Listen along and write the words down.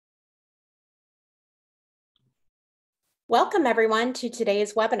Welcome everyone to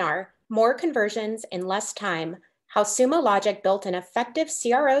today's webinar, More Conversions in Less Time, How Sumo Logic Built an Effective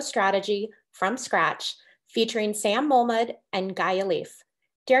CRO Strategy from Scratch, featuring Sam Molmud and Guy Yalif.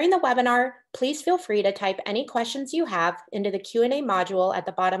 During the webinar, please feel free to type any questions you have into the Q&A module at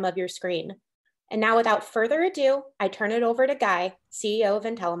the bottom of your screen. And now without further ado, I turn it over to Guy, CEO of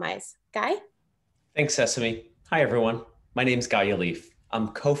Intellimize. Guy? Thanks, Sesame. Hi, everyone. My name is Guy Yalif. I'm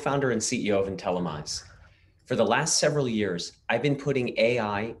co-founder and CEO of Intellimize. For the last several years, I've been putting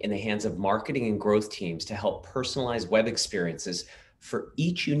AI in the hands of marketing and growth teams to help personalize web experiences for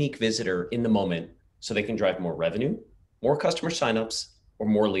each unique visitor in the moment so they can drive more revenue, more customer signups, or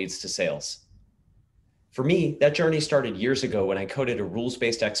more leads to sales. For me, that journey started years ago when I coded a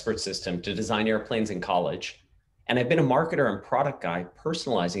rules-based expert system to design airplanes in college. And I've been a marketer and product guy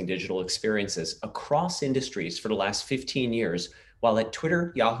personalizing digital experiences across industries for the last 15 years while at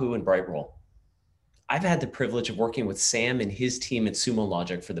Twitter, Yahoo, and Brightroll. I've had the privilege of working with Sam and his team at Sumo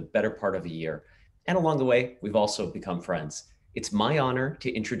Logic for the better part of a year. And along the way, we've also become friends. It's my honor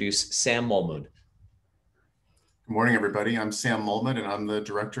to introduce Sam Molmud. Good morning, everybody. I'm Sam Molmud, and I'm the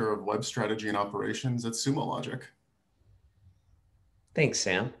Director of Web Strategy and Operations at Sumo Logic. Thanks,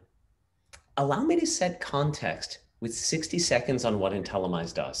 Sam. Allow me to set context with 60 seconds on what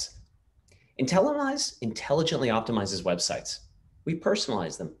Intellimize does. Intellimize intelligently optimizes websites. We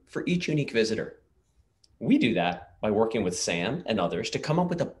personalize them for each unique visitor. We do that by working with Sam and others to come up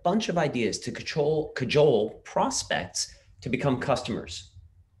with a bunch of ideas to cajole prospects to become customers.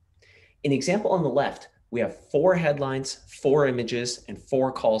 In example on the left, we have 4 headlines, 4 images, and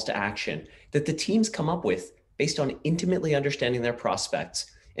 4 calls to action that the teams come up with based on intimately understanding their prospects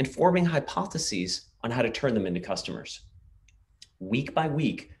and forming hypotheses on how to turn them into customers. Week by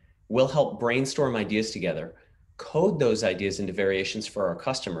week, we'll help brainstorm ideas together, code those ideas into variations for our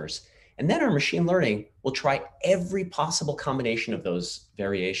customers, and then our machine learning will try every possible combination of those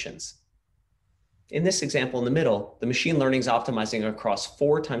variations. In this example in the middle, the machine learning is optimizing across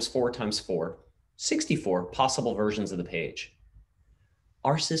 4 times 4 times 4, 64 possible versions of the page.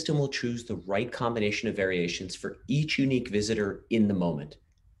 Our system will choose the right combination of variations for each unique visitor in the moment.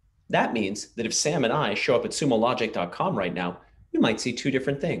 That means that if Sam and I show up at sumologic.com right now, we might see 2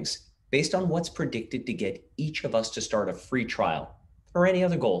 different things based on what's predicted to get each of us to start a free trial, or any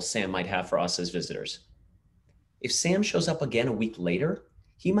other goals Sam might have for us as visitors. If Sam shows up again a week later,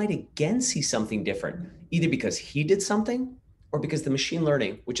 he might again see something different, either because he did something or because the machine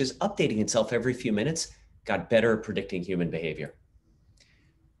learning, which is updating itself every few minutes, got better at predicting human behavior.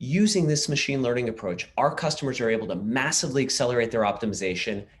 Using this machine learning approach, our customers are able to massively accelerate their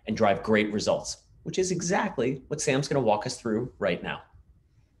optimization and drive great results, which is exactly what Sam's going to walk us through right now.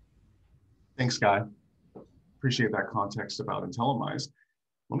 Thanks, Guy. Appreciate that context about Intellimize.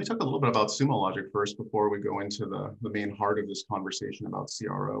 Let me talk a little bit about Sumo Logic first before we go into the main heart of this conversation about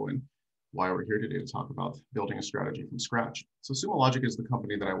CRO and why we're here today to talk about building a strategy from scratch. So Sumo Logic is the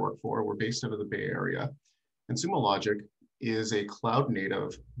company that I work for. We're based out of the Bay Area. And Sumo Logic is a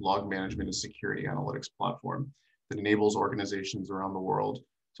cloud-native log management and security analytics platform that enables organizations around the world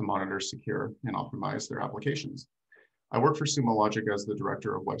to monitor, secure, and optimize their applications. I work for Sumo Logic as the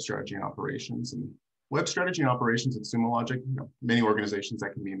Director of Web Strategy and Operations. And Web strategy and operations at Sumo Logic, many organizations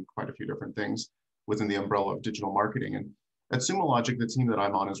that can mean quite a few different things within the umbrella of digital marketing. And at Sumo Logic, the team that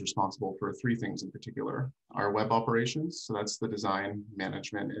I'm on is responsible for 3 things in particular. Our web operations, so that's the design,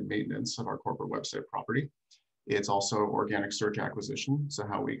 management, and maintenance of our corporate website property. It's also organic search acquisition, so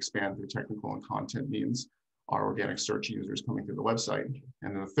how we expand through technical and content means our organic search users coming through the website.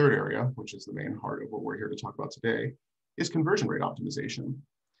 And then the third area, which is the main heart of what we're here to talk about today, is conversion rate optimization.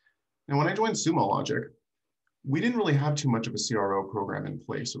 And when I joined Sumo Logic, we didn't really have too much of a CRO program in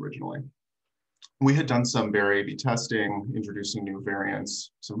place originally. We had done some bare A/B testing, introducing new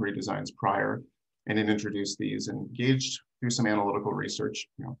variants, some redesigns prior, and then introduced these and engaged through some analytical research,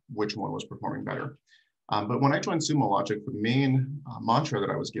 which one was performing better. But when I joined Sumo Logic, the main mantra that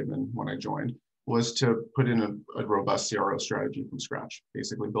I was given when I joined was to put in a robust CRO strategy from scratch.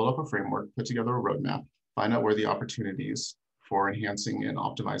 Basically build up a framework, put together a roadmap, find out where the opportunities for enhancing and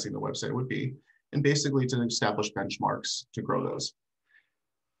optimizing the website would be, and basically to establish benchmarks to grow those.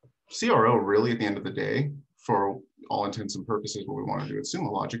 CRO really, at the end of the day, for all intents and purposes, what we want to do at Sumo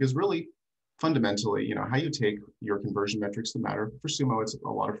Logic is really fundamentally, how you take your conversion metrics that matter. For Sumo, it's a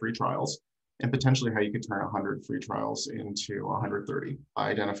lot of free trials, and potentially how you could turn 100 free trials into 130 by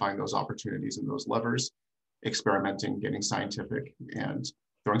identifying those opportunities and those levers, experimenting, getting scientific, and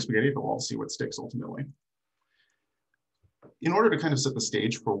throwing spaghetti at the wall to see what sticks ultimately. In order to kind of set the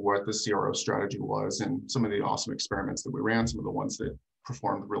stage for what the CRO strategy was and some of the awesome experiments that we ran, some of the ones that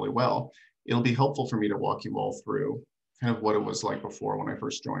performed really well, it'll be helpful for me to walk you all through kind of what it was like before when I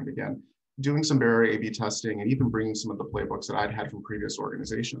first joined. Again, doing some barrier A/B testing and even bringing some of the playbooks that I'd had from previous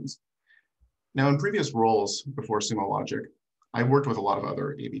organizations. Now, in previous roles before Sumo Logic, I worked with a lot of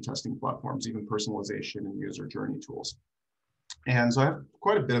other A/B testing platforms, even personalization and user journey tools. And so I have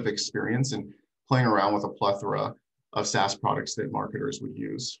quite a bit of experience in playing around with a plethora of SaaS products that marketers would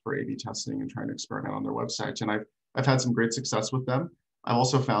use for A/B testing and trying to experiment on their websites. And I've had some great success with them. I've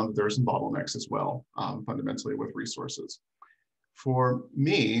also found that there are some bottlenecks as well, fundamentally with resources. For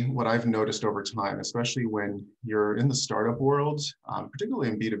me, what I've noticed over time, especially when you're in the startup world, particularly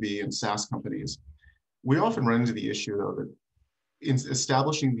in B2B and SaaS companies, we often run into the issue though that in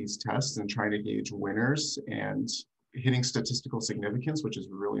establishing these tests and trying to gauge winners and hitting statistical significance, which is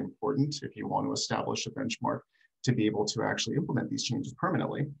really important if you want to establish a benchmark to be able to actually implement these changes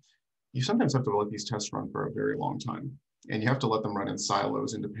permanently, you sometimes have to let these tests run for a very long time. And you have to let them run in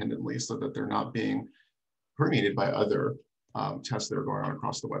silos independently so that they're not being permeated by other tests that are going on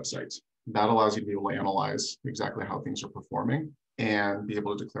across the website. That allows you to be able to analyze exactly how things are performing and be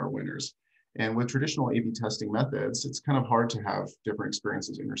able to declare winners. And with traditional A/B testing methods, it's kind of hard to have different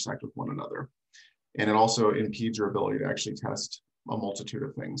experiences intersect with one another. And it also impedes your ability to actually test a multitude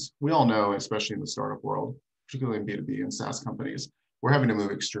of things. We all know, especially in the startup world, particularly in B2B and SaaS companies, we're having to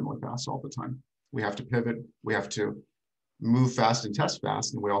move extremely fast all the time. We have to pivot, we have to move fast and test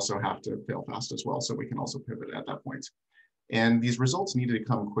fast, and we also have to fail fast as well, so we can also pivot at that point. And these results need to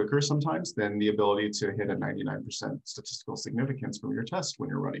come quicker sometimes than the ability to hit a 99% statistical significance from your test when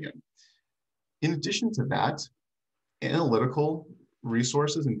you're running it. In addition to that, analytical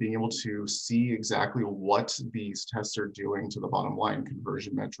resources and being able to see exactly what these tests are doing to the bottom line,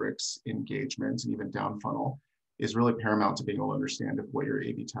 conversion metrics, engagement, and even down funnel, is really paramount to being able to understand if what you're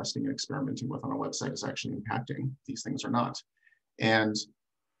A/B testing and experimenting with on a website is actually impacting these things or not. And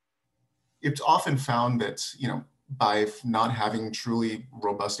it's often found that, by not having truly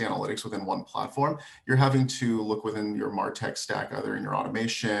robust analytics within one platform, you're having to look within your MarTech stack, either in your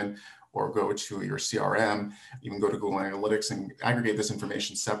automation or go to your CRM, even go to Google Analytics and aggregate this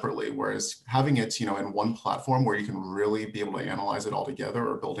information separately. Whereas having it, in one platform where you can really be able to analyze it all together,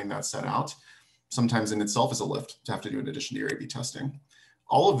 or building that set out, sometimes in itself is a lift to have to do in addition to your A/B testing.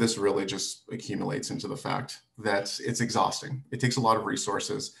 All of this really just accumulates into the fact that it's exhausting. It takes a lot of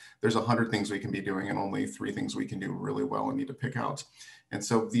resources. There's 100 things we can be doing and only 3 things we can do really well and need to pick out. And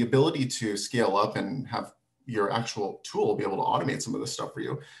so the ability to scale up and have your actual tool be able to automate some of this stuff for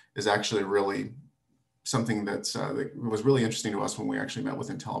you is actually really something that was really interesting to us when we actually met with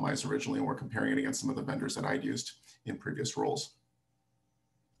Intellimize originally, and we're comparing it against some of the vendors that I'd used in previous roles.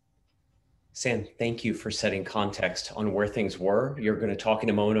 Sam, thank you for setting context on where things were. You're going to talk in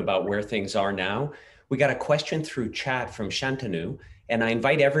a moment about where things are now. We got a question through chat from Shantanu, and I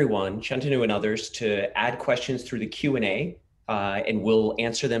invite everyone, Shantanu and others, to add questions through the Q&A, and we'll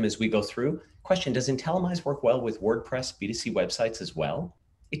answer them as we go through. Question, does Intellimize work well with WordPress B2C websites as well?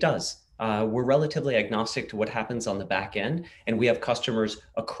 It does. We're relatively agnostic to what happens on the back end, and we have customers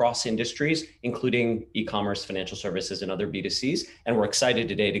across industries, including e-commerce, financial services, and other B2Cs. And we're excited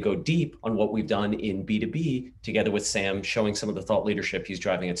today to go deep on what we've done in B2B together with Sam, showing some of the thought leadership he's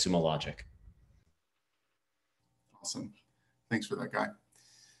driving at Sumo Logic. Awesome. Thanks for that, Guy.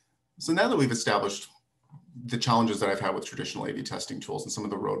 So now that we've established the challenges that I've had with traditional A/B testing tools and some of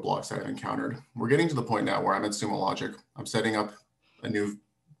the roadblocks that I've encountered, we're getting to the point now where I'm at Sumo Logic. I'm setting up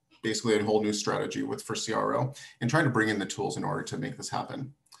basically a whole new strategy for CRO and trying to bring in the tools in order to make this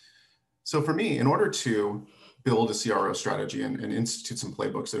happen. So for me, in order to build a CRO strategy and institute some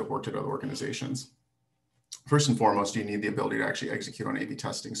playbooks that have worked at other organizations, first and foremost, you need the ability to actually execute on A/B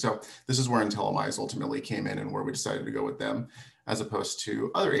testing. So this is where Intellimize ultimately came in and where we decided to go with them as opposed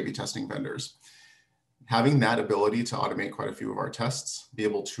to other A/B testing vendors. Having that ability to automate quite a few of our tests, be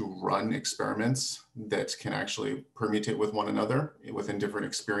able to run experiments that can actually permutate with one another within different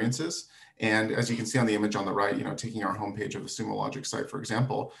experiences. And as you can see on the image on the right, taking our homepage of the Sumo Logic site, for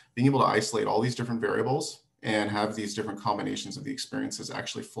example, being able to isolate all these different variables and have these different combinations of the experiences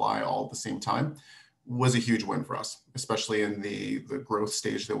actually fly all at the same time was a huge win for us, especially in the growth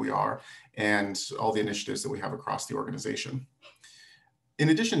stage that we are and all the initiatives that we have across the organization. In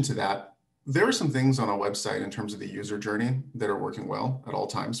addition to that, there are some things on a website in terms of the user journey that are working well at all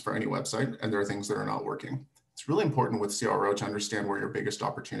times for any website, and there are things that are not working. It's really important with CRO to understand where your biggest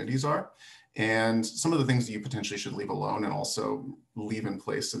opportunities are and some of the things that you potentially should leave alone and also leave in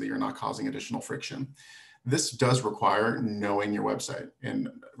place so that you're not causing additional friction. This does require knowing your website and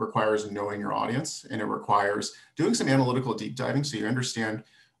requires knowing your audience, and it requires doing some analytical deep diving so you understand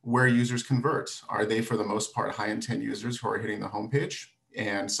where users convert. Are they, for the most part, high intent users who are hitting the homepage?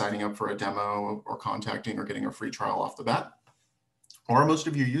 and signing up for a demo or contacting or getting a free trial off the bat? Or are most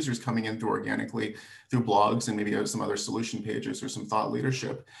of your users coming in through organically through blogs and maybe some other solution pages or some thought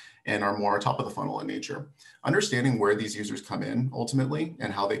leadership and are more top of the funnel in nature? Understanding where these users come in ultimately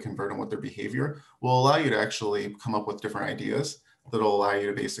and how they convert and what their behavior will allow you to actually come up with different ideas that'll allow you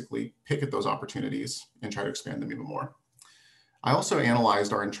to basically pick at those opportunities and try to expand them even more. I also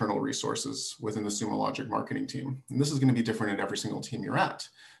analyzed our internal resources within the Sumo Logic marketing team. And this is going to be different in every single team you're at.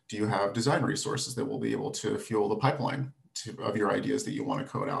 Do you have design resources that will be able to fuel the pipeline of your ideas that you want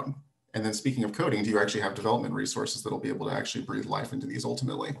to code out? And then speaking of coding, do you actually have development resources that'll be able to actually breathe life into these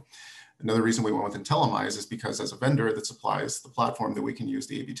ultimately? Another reason we went with Intellimize is because as a vendor that supplies the platform that we can use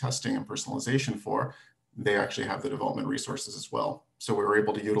the A/B testing and personalization for, they actually have the development resources as well. So we were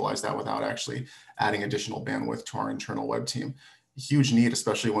able to utilize that without actually adding additional bandwidth to our internal web team. Huge need,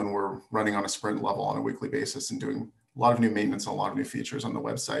 especially when we're running on a sprint level on a weekly basis and doing a lot of new maintenance and a lot of new features on the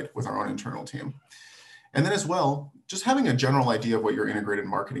website with our own internal team. And then as well, just having a general idea of what your integrated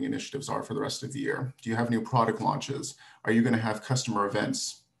marketing initiatives are for the rest of the year. Do you have new product launches? Are you going to have customer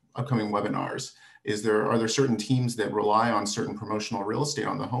events, upcoming webinars? Are there certain teams that rely on certain promotional real estate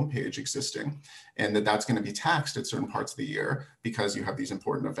on the homepage existing, and that's going to be taxed at certain parts of the year because you have these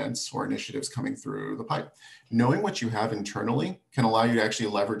important events or initiatives coming through the pipe? Knowing what you have internally can allow you to actually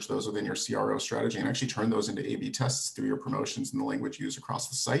leverage those within your CRO strategy and actually turn those into A/B tests through your promotions and the language used across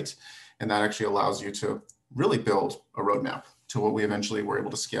the site. And that actually allows you to really build a roadmap to what we eventually were able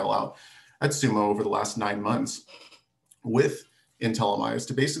to scale out at Sumo over the last 9 months with Intellimize,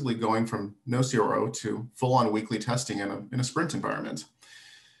 to basically going from no CRO to full-on weekly testing in a sprint environment.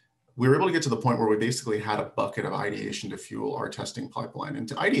 We were able to get to the point where we basically had a bucket of ideation to fuel our testing pipeline.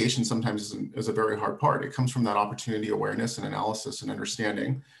 And ideation sometimes is a very hard part. It comes from that opportunity awareness and analysis and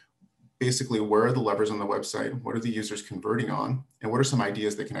understanding basically where are the levers on the website, what are the users converting on, and what are some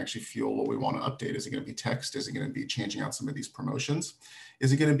ideas that can actually fuel what we want to update? Is it going to be text? Is it going to be changing out some of these promotions?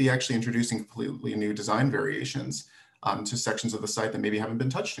 Is it going to be actually introducing completely new design variations to sections of the site that maybe haven't been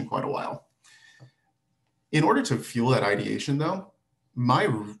touched in quite a while? In order to fuel that ideation though, my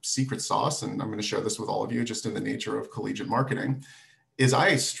secret sauce, and I'm going to share this with all of you just in the nature of collegiate marketing, is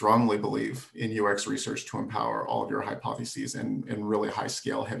I strongly believe in UX research to empower all of your hypotheses and really high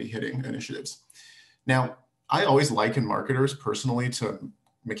scale, heavy hitting initiatives. Now, I always liken marketers personally to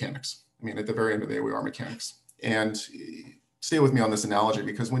mechanics. I mean, at the very end of the day, we are mechanics. And stay with me on this analogy,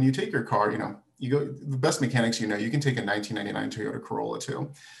 because when you take your car, you go, the best mechanics, you can take a 1999 Toyota Corolla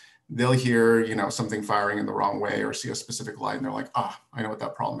too. They'll hear, something firing in the wrong way or see a specific light and they're like, I know what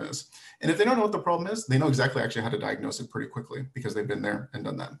that problem is. And if they don't know what the problem is, they know exactly actually how to diagnose it pretty quickly because they've been there and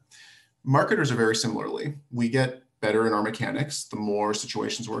done that. Marketers are very similarly. We get better in our mechanics. The more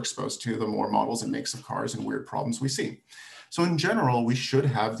situations we're exposed to, the more models and makes of cars and weird problems we see. So in general, we should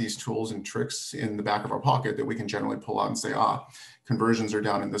have these tools and tricks in the back of our pocket that we can generally pull out and say, conversions are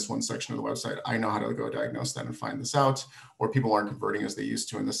down in this one section of the website. I know how to go diagnose that and find this out. Or people aren't converting as they used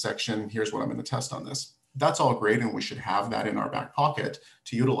to in this section. Here's what I'm going to test on this. That's all great. And we should have that in our back pocket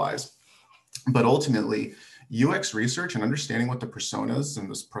to utilize. But ultimately, UX research and understanding what the personas and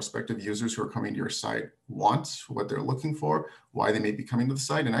the prospective users who are coming to your site want, what they're looking for, why they may be coming to the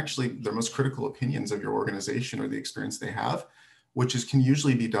site, and actually their most critical opinions of your organization or the experience they have, which can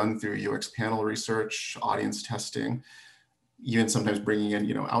usually be done through UX panel research, audience testing, even sometimes bringing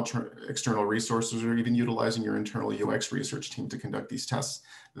in, external resources or even utilizing your internal UX research team to conduct these tests.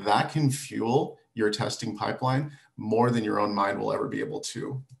 That can fuel your testing pipeline more than your own mind will ever be able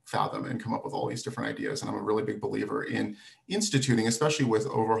to fathom and come up with all these different ideas. And I'm a really big believer in instituting, especially with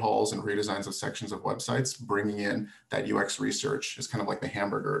overhauls and redesigns of sections of websites, bringing in that UX research is kind of like the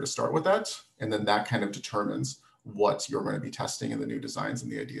hamburger to start with that. And then that kind of determines what you're going to be testing and the new designs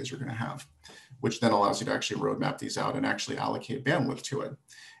and the ideas you're going to have, which then allows you to actually roadmap these out and actually allocate bandwidth to it.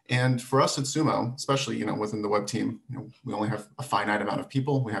 And for us at Sumo, especially, within the web team, we only have a finite amount of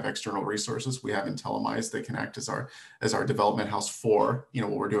people. We have external resources. We have Intellimize that can act as our development house for,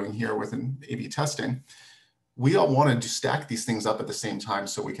 what we're doing here within A/B testing. We all want to stack these things up at the same time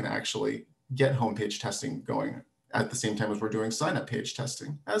so we can actually get homepage testing going at the same time as we're doing sign-up page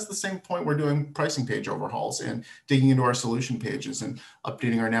testing. At the same point, we're doing pricing page overhauls and digging into our solution pages and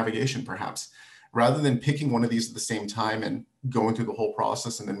updating our navigation perhaps. Rather than picking one of these at the same time and going through the whole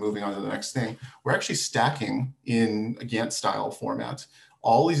process and then moving on to the next thing, we're actually stacking in a Gantt style format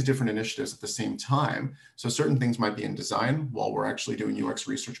all these different initiatives at the same time. So certain things might be in design while we're actually doing UX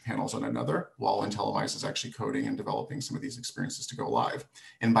research panels on another, while Intellimize is actually coding and developing some of these experiences to go live.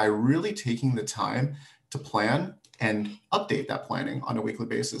 And by really taking the time to plan and update that planning on a weekly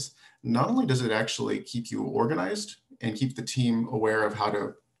basis, not only does it actually keep you organized and keep the team aware of how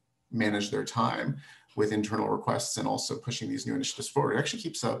to manage their time with internal requests and also pushing these new initiatives forward. It actually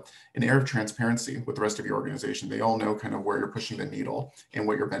keeps up an air of transparency with the rest of your organization. They all know kind of where you're pushing the needle and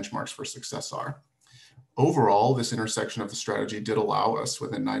what your benchmarks for success are. Overall, this intersection of the strategy did allow us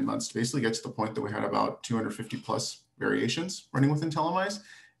within 9 months to basically get to the point that we had about 250 plus variations running with Intellimize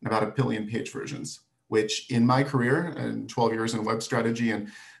and about 1 billion page versions, which in my career and 12 years in web strategy and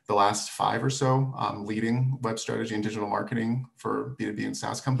the last 5 or so leading web strategy and digital marketing for B2B and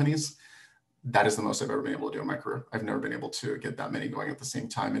SaaS companies, that is the most I've ever been able to do in my career. I've never been able to get that many going at the same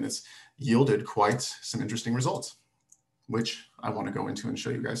time, and it's yielded quite some interesting results, which I want to go into and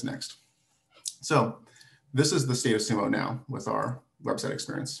show you guys next. So this is the state of Sumo now with our website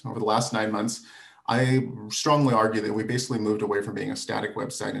experience. Over the last 9 months, I strongly argue that we basically moved away from being a static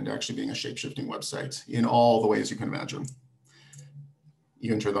website into actually being a shape-shifting website in all the ways you can imagine.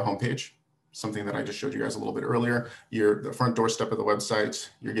 You enter the homepage, something that I just showed you guys a little bit earlier. You're the front doorstep of the website.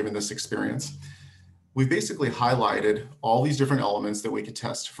 You're given this experience. We've basically highlighted all these different elements that we could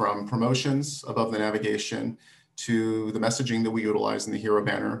test, from promotions above the navigation to the messaging that we utilize in the hero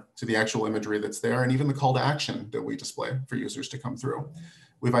banner, to the actual imagery that's there, and even the call to action that we display for users to come through.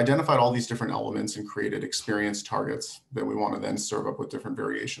 We've identified all these different elements and created experience targets that we want to then serve up with different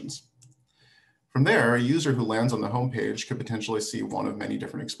variations. From there, a user who lands on the homepage could potentially see one of many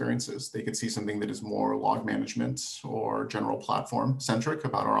different experiences. They could see something that is more log management or general platform centric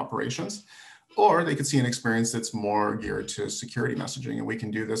about our operations, or they could see an experience that's more geared to security messaging. And we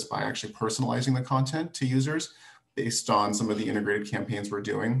can do this by actually personalizing the content to users based on some of the integrated campaigns we're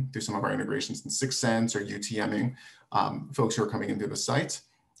doing through some of our integrations in 6 Sense or UTMing folks who are coming into the site.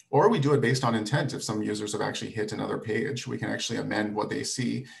 Or we do it based on intent. If some users have actually hit another page, we can actually amend what they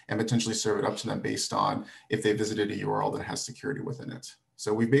see and potentially serve it up to them based on if they visited a URL that has security within it.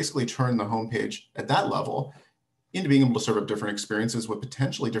 So we basically turned the homepage at that level into being able to serve up different experiences with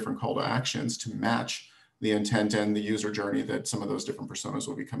potentially different call to actions to match the intent and the user journey that some of those different personas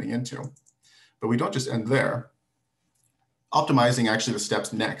will be coming into. But we don't just end there. Optimizing actually the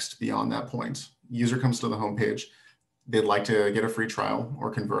steps next beyond that point. User comes to the homepage. They'd like to get a free trial or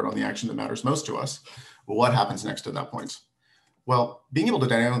convert on the action that matters most to us. Well, what happens next at that point? Well, being able to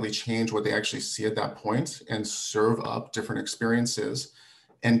dynamically change what they actually see at that point and serve up different experiences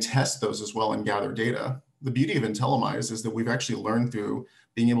and test those as well and gather data. The beauty of Intellimize is that we've actually learned through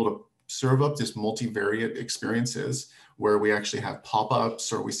being able to serve up this multivariate experiences where we actually have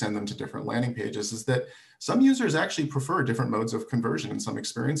pop-ups or we send them to different landing pages, is that some users actually prefer different modes of conversion in some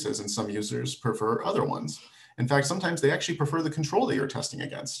experiences, and some users prefer other ones. In fact, sometimes they actually prefer the control that you're testing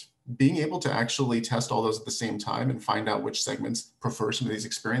against. Being able to actually test all those at the same time and find out which segments prefer some of these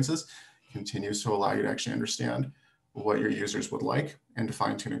experiences continues to allow you to actually understand what your users would like and to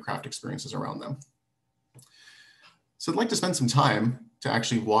fine-tune and craft experiences around them. So I'd like to spend some time to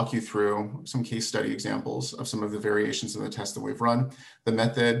actually walk you through some case study examples of some of the variations in the test that we've run, the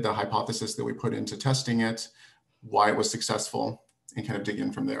method, the hypothesis that we put into testing it, why it was successful, and kind of dig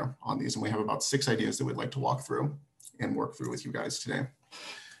in from there on these. And we have about 6 ideas that we'd like to walk through and work through with you guys today.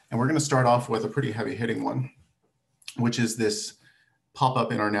 And we're going to start off with a pretty heavy hitting one, which is this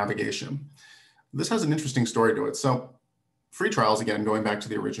pop-up in our navigation. This has an interesting story to it. So free trials, again, going back to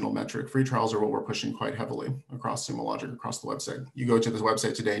the original metric, free trials are what we're pushing quite heavily across Sumo Logic, across the website. You go to this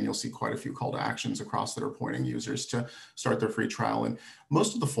website today and you'll see quite a few call to actions across that are pointing users to start their free trial. And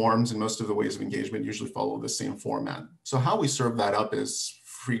most of the forms and most of the ways of engagement usually follow the same format. So how we serve that up is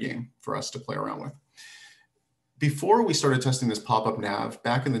free game for us to play around with. Before we started testing this pop-up nav,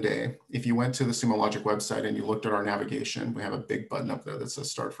 back in the day, if you went to the Sumo Logic website and you looked at our navigation, we have a big button up there that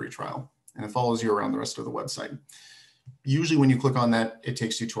says start free trial, and it follows you around the rest of the website. Usually when you click on that, it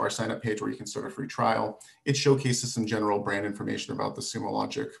takes you to our sign up page where you can start a free trial. It showcases some general brand information about the Sumo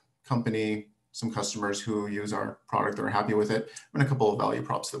Logic company, some customers who use our product that are happy with it, and a couple of value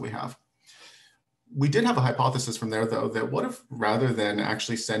props that we have. We did have a hypothesis from there, though, that what if rather than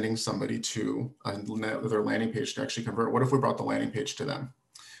actually sending somebody to their landing page to actually convert, what if we brought the landing page to them?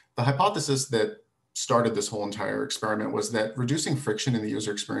 The hypothesis that started this whole entire experiment was that reducing friction in the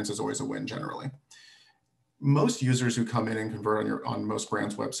user experience is always a win generally. Most users who come in and convert on most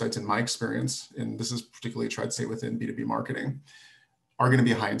brands' websites, in my experience, and this is particularly true, I'd say, within B2B marketing, are going to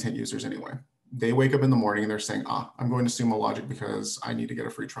be high intent users anyway. They wake up in the morning and they're saying, I'm going to Sumo Logic because I need to get a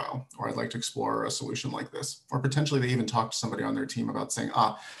free trial, or I'd like to explore a solution like this. Or potentially they even talk to somebody on their team about saying,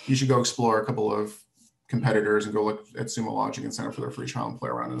 you should go explore a couple of competitors and go look at Sumo Logic and sign up for their free trial and play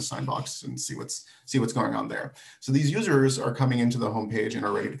around in the sign box and see what's going on there. So these users are coming into the homepage and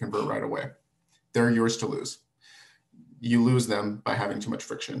are ready to convert right away. They're yours to lose. You lose them by having too much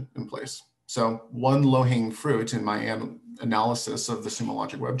friction in place. So one low-hanging fruit in my analysis of the Sumo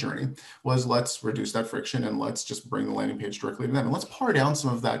Logic web journey was, let's reduce that friction and let's just bring the landing page directly to them. And let's par down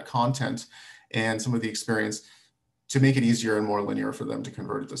some of that content and some of the experience to make it easier and more linear for them to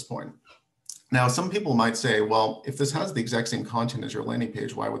convert at this point. Now, some people might say, well, if this has the exact same content as your landing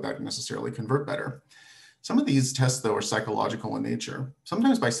page, why would that necessarily convert better? Some of these tests, though, are psychological in nature.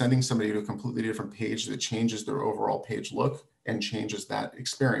 Sometimes by sending somebody to a completely different page that changes their overall page look and changes that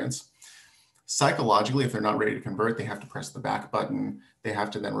experience, psychologically, if they're not ready to convert, they have to press the back button. They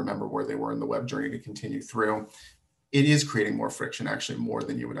have to then remember where they were in the web journey to continue through. It is creating more friction, actually more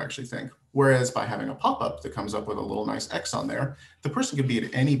than you would actually think. Whereas by having a pop-up that comes up with a little nice X on there, the person could be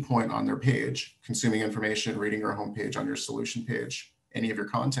at any point on their page, consuming information, reading your homepage on your solution page, any of your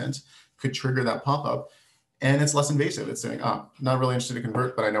content could trigger that pop-up. And it's less invasive. It's saying, not really interested to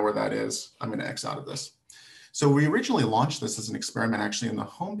convert, but I know where that is. I'm going to X out of this. So we originally launched this as an experiment actually in the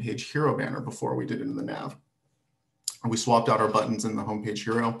homepage hero banner before we did it in the nav. We swapped out our buttons in the homepage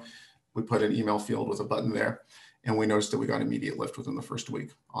hero. We put an email field with a button there. And we noticed that we got immediate lift within the first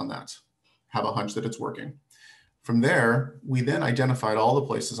week on that. Have a hunch that it's working. From there, we then identified all the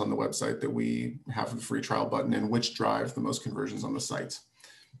places on the website that we have a free trial button and which drive the most conversions on the site.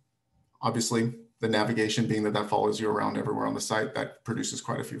 Obviously, the navigation being that follows you around everywhere on the site, that produces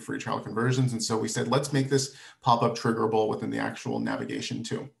quite a few free trial conversions. And so we said, let's make this pop-up triggerable within the actual navigation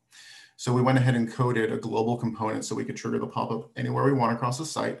too. So we went ahead and coded a global component so we could trigger the pop-up anywhere we want across the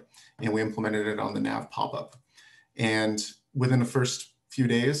site. And we implemented it on the nav pop-up. And within the first few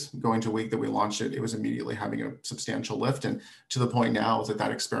days, going to a week that we launched it, it was immediately having a substantial lift. And to the point now that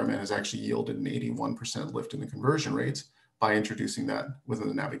that experiment has actually yielded an 81% lift in the conversion rate by introducing that within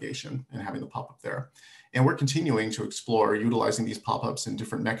the navigation and having the pop-up there. And we're continuing to explore utilizing these pop-ups in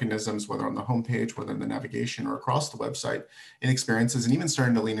different mechanisms, whether on the homepage, whether in the navigation or across the website in experiences, and even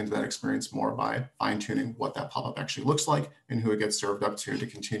starting to lean into that experience more by fine-tuning what that pop-up actually looks like and who it gets served up to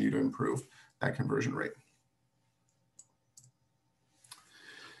continue to improve that conversion rate.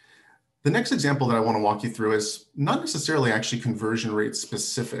 The next example that I want to walk you through is not necessarily actually conversion rate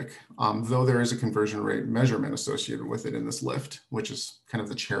specific, though there is a conversion rate measurement associated with it in this lift, which is kind of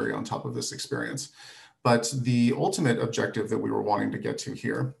the cherry on top of this experience. But the ultimate objective that we were wanting to get to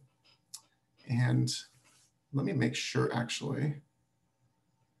here, and let me make sure actually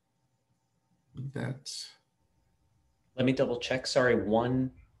that. Let me double check. Sorry, one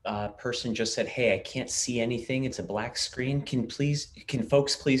person just said, hey, I can't see anything. It's a black screen. Can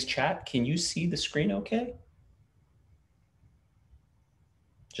folks please chat? Can you see the screen okay?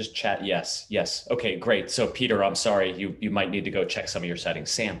 Just chat, yes, yes. Okay, great. So Peter, I'm sorry, you might need to go check some of your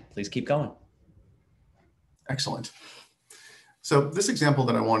settings. Sam, please keep going. Excellent. So this example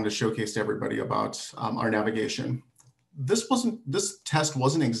that I wanted to showcase to everybody about our navigation, this test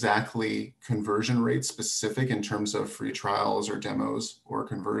wasn't exactly conversion rate specific in terms of free trials or demos or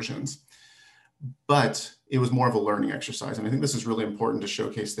conversions, but it was more of a learning exercise. And I think this is really important to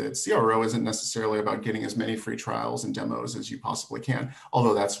showcase that CRO isn't necessarily about getting as many free trials and demos as you possibly can,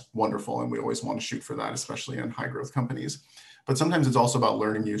 although that's wonderful. And we always want to shoot for that, especially in high growth companies. But sometimes it's also about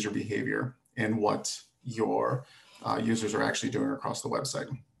learning user behavior and what your users are actually doing across the website.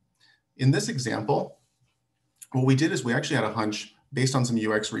 In this example, what we did is we actually had a hunch based on some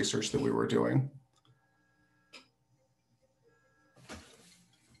UX research that we were doing.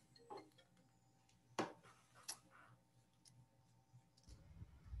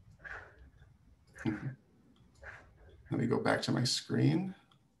 Let me go back to my screen.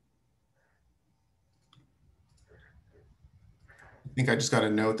 I think I just got a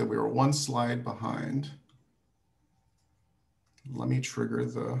note that we were one slide behind. Let me trigger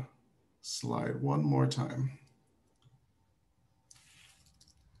the slide one more time.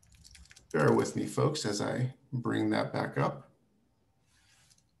 Bear with me, folks, as I bring that back up.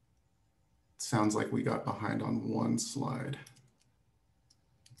 It sounds like we got behind on one slide.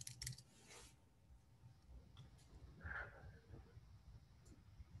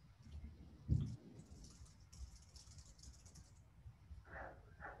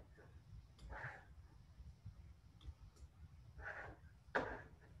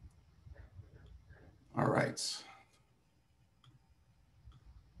 All right.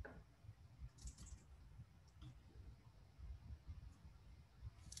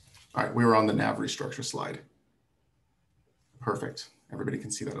 All right, we were on the nav restructure slide. Perfect. Everybody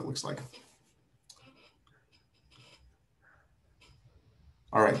can see that it looks like.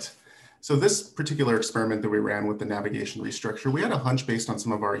 All right. So this particular experiment that we ran with the navigation restructure, we had a hunch based on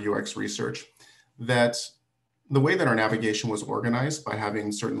some of our UX research that the way that our navigation was organized by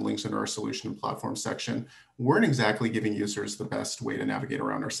having certain links in our solution and platform section weren't exactly giving users the best way to navigate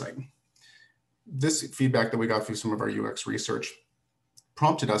around our site. this feedback that we got through some of our UX research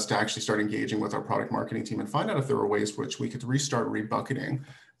prompted us to actually start engaging with our product marketing team and find out if there were ways which we could restart rebucketing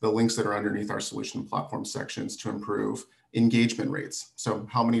the links that are underneath our solution platform sections to improve engagement rates. So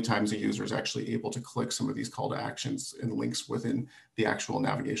how many times a user is actually able to click some of these call to actions and links within the actual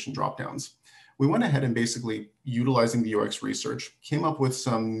navigation dropdowns. We went ahead and basically, utilizing the UX research, came up with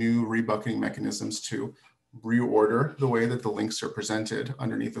some new rebucketing mechanisms to reorder the way that the links are presented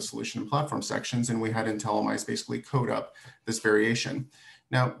underneath the solution and platform sections. And we had Intellimize basically code up this variation.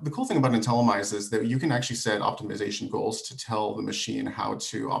 Now, the cool thing about Intellimize is that you can actually set optimization goals to tell the machine how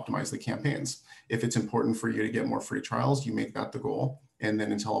to optimize the campaigns. If it's important for you to get more free trials, you make that the goal. And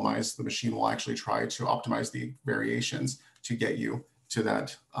then Intellimize, the machine will actually try to optimize the variations to get you to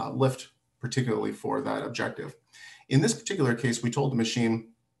that lift, particularly for that objective. In this particular case, we told the machine,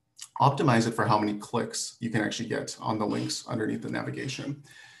 optimize it for how many clicks you can actually get on the links underneath the navigation.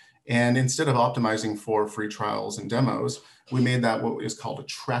 And instead of optimizing for free trials and demos, we made that what is called a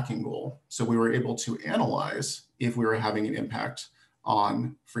tracking goal. So we were able to analyze if we were having an impact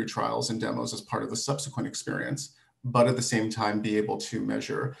on free trials and demos as part of the subsequent experience, but at the same time be able to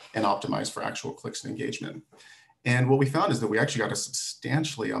measure and optimize for actual clicks and engagement. And what we found is that we actually got a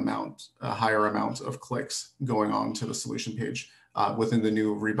substantially higher amount of clicks going on to the solution page within the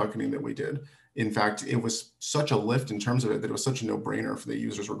new rebucketing that we did. In fact, it was such a lift in terms of it that it was such a no-brainer for the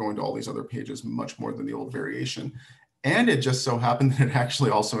users were going to all these other pages much more than the old variation. And it just so happened that it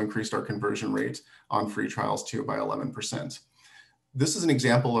actually also increased our conversion rate on free trials too by 11%. This is an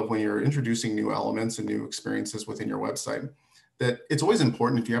example of when you're introducing new elements and new experiences within your website, that it's always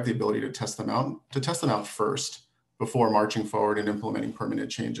important if you have the ability to test them out first before marching forward and implementing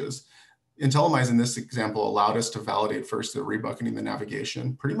permanent changes. Intellimize in this example allowed us to validate first that rebucketing the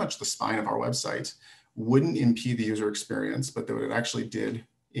navigation, pretty much the spine of our website, wouldn't impede the user experience, but that it actually did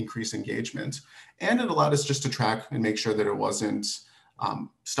increase engagement. And it allowed us just to track and make sure that it wasn't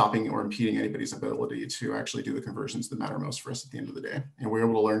stopping or impeding anybody's ability to actually do the conversions that matter most for us at the end of the day. And we were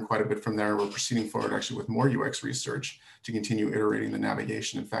able to learn quite a bit from there. We're proceeding forward actually with more UX research to continue iterating the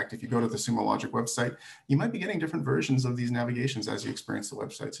navigation. In fact, if you go to the Sumo Logic website, you might be getting different versions of these navigations as you experience the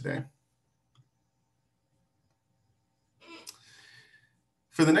website today.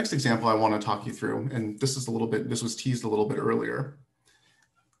 For the next example, I want to talk you through, and this was teased a little bit earlier.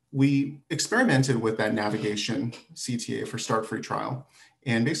 We experimented with that navigation CTA for start free trial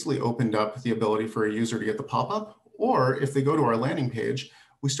and basically opened up the ability for a user to get the pop-up, or if they go to our landing page,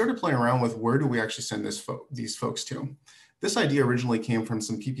 we started playing around with where do we actually send these folks to. This idea originally came from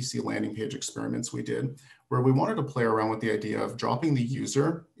some PPC landing page experiments we did, where we wanted to play around with the idea of dropping the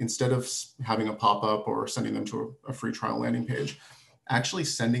user, instead of having a pop-up or sending them to a free trial landing page, actually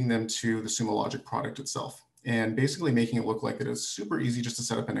sending them to the Sumo Logic product itself and basically making it look like that it's super easy just to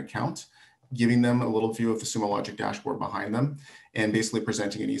set up an account, giving them a little view of the Sumo Logic dashboard behind them, and basically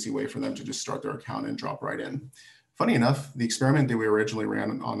presenting an easy way for them to just start their account and drop right in. Funny enough, the experiment that we originally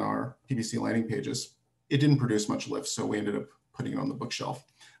ran on our PPC landing pages, it didn't produce much lift, so we ended up putting it on the bookshelf.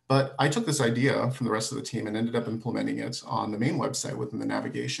 But I took this idea from the rest of the team and ended up implementing it on the main website within the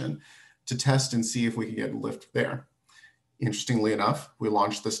navigation to test and see if we could get lift there. Interestingly enough, we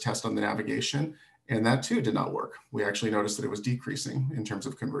launched this test on the navigation, and that too did not work. We actually noticed that it was decreasing in terms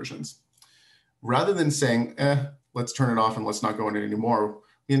of conversions. Rather than saying, let's turn it off and let's not go in it anymore,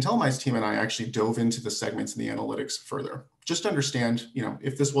 the Intellimize team and I actually dove into the segments and the analytics further, just to understand,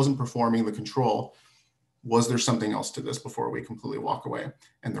 if this wasn't performing the control, was there something else to this before we completely walk away?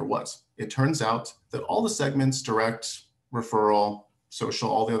 And there was. It turns out that all the segments, direct, referral,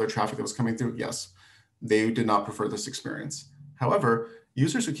 social, all the other traffic that was coming through, yes, they did not prefer this experience. However,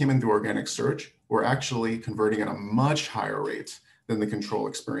 users who came in through organic search were actually converting at a much higher rate than the control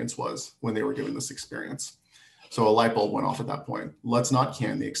experience was when they were given this experience. So a light bulb went off at that point. Let's not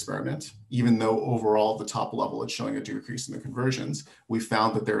can the experiment. Even though overall the top level it's showing a decrease in the conversions, we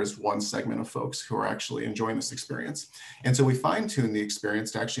found that there is one segment of folks who are actually enjoying this experience. And so we fine-tuned the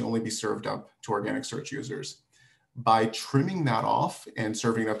experience to actually only be served up to organic search users. By trimming that off and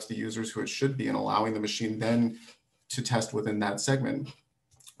serving it up to the users who it should be and allowing the machine then to test within that segment,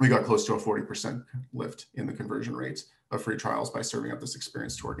 we got close to a 40% lift in the conversion rates of free trials by serving up this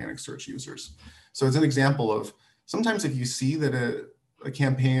experience to organic search users. So it's an example of sometimes if you see that a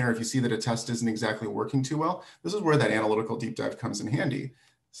campaign or if you see that a test isn't exactly working too well, this is where that analytical deep dive comes in handy.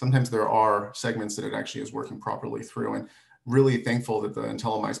 Sometimes there are segments that it actually is working properly through, and really thankful that the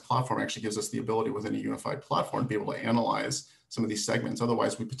Intellimize platform actually gives us the ability within a unified platform to be able to analyze some of these segments.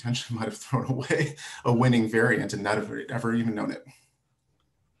 Otherwise, we potentially might have thrown away a winning variant and not have ever even known it.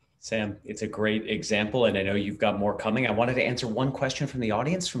 Sam, it's a great example, and I know you've got more coming. I wanted to answer one question from the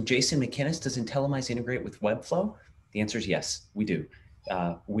audience from Jason McInnes. Does Intellimize integrate with Webflow? The answer is yes, we do.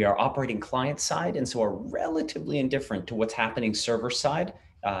 We are operating client side, and so are relatively indifferent to what's happening server side,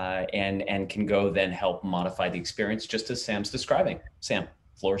 and can go then help modify the experience just as Sam's describing. Sam,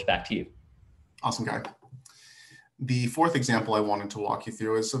 floor is back to you. Awesome, Guy. The fourth example I wanted to walk you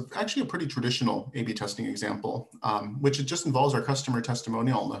through is actually a pretty traditional A/B testing example, which it just involves our customer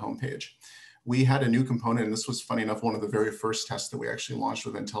testimonial on the homepage. We had a new component, and this was, funny enough, one of the very first tests that we actually launched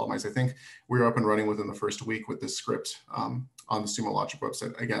with Intellimize. I think we were up and running within the first week with this script on the Sumo Logic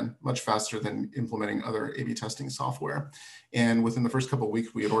website. Again, much faster than implementing other A/B testing software. And within the first couple of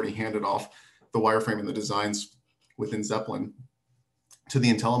weeks, we had already handed off the wireframe and the designs within Zeppelin to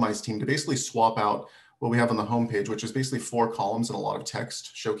the Intellimize team to basically swap out what we have on the homepage, which is basically 4 columns and a lot of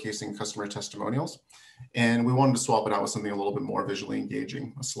text showcasing customer testimonials. And we wanted to swap it out with something a little bit more visually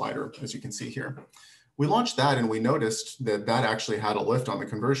engaging, a slider, as you can see here. We launched that and we noticed that that actually had a lift on the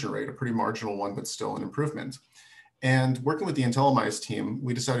conversion rate, a pretty marginal one, but still an improvement. And working with the Intellimize team,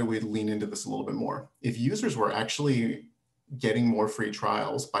 we decided we'd lean into this a little bit more. If users were actually getting more free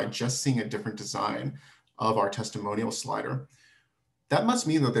trials by just seeing a different design of our testimonial slider, that must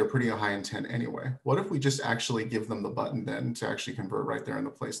mean that they're pretty high intent anyway. What if we just actually give them the button then to actually convert right there in the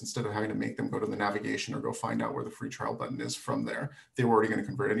place instead of having to make them go to the navigation or go find out where the free trial button is from there? They were already going to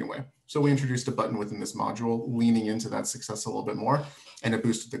convert anyway. So we introduced a button within this module, leaning into that success a little bit more, and it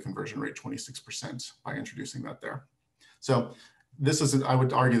boosted the conversion rate 26% by introducing that there. So this is, I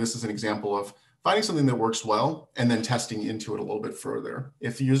would argue this is an example of finding something that works well and then testing into it a little bit further.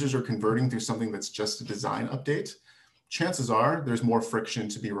 If the users are converting through something that's just a design update, chances are there's more friction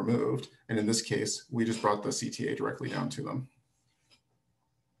to be removed. And in this case, we just brought the CTA directly down to them.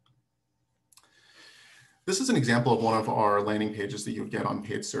 This is an example of one of our landing pages that you would get on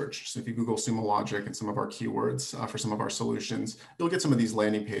paid search. So if you Google Sumo Logic and some of our keywords for some of our solutions, you'll get some of these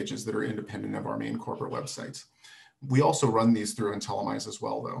landing pages that are independent of our main corporate website. We also run these through Intellimize as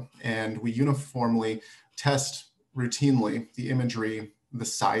well, though. And we uniformly test routinely the imagery, the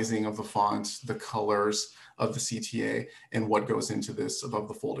sizing of the font, the colors of the CTA, and what goes into this above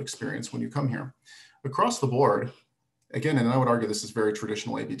the fold experience when you come here. Across the board, again, and I would argue this is very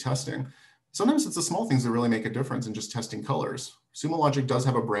traditional A/B testing, sometimes it's the small things that really make a difference in just testing colors. Sumo Logic does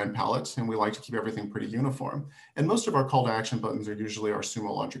have a brand palette, and we like to keep everything pretty uniform. And most of our call to action buttons are usually our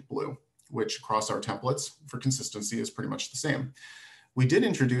Sumo Logic blue, which across our templates for consistency is pretty much the same. We did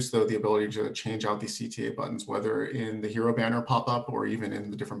introduce, though, the ability to change out these CTA buttons, whether in the hero banner pop-up or even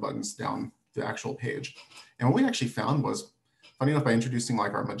in the different buttons down the actual page. And what we actually found was, funny enough, by introducing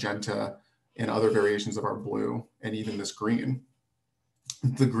like our magenta and other variations of our blue and even this green,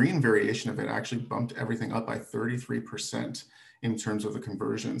 the green variation of it actually bumped everything up by 33% in terms of the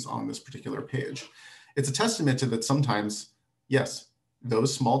conversions on this particular page. It's a testament to that sometimes, yes,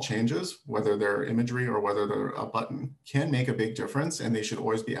 those small changes, whether they're imagery or whether they're a button, can make a big difference, and they should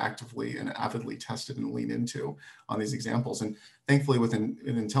always be actively and avidly tested and lean into on these examples. And thankfully within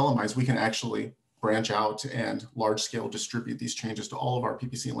Intellimize, we can actually branch out and large scale distribute these changes to all of our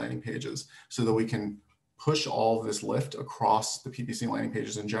PPC landing pages so that we can push all of this lift across the PPC landing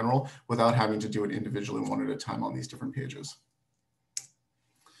pages in general without having to do it individually one at a time on these different pages.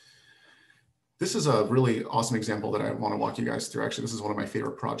 This is a really awesome example that I want to walk you guys through. Actually, this is one of my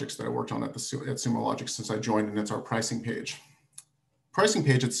favorite projects that I worked on at Sumo Logic since I joined, and it's our pricing page. Pricing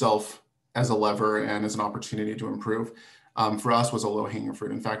page itself as a lever and as an opportunity to improve for us was a low-hanging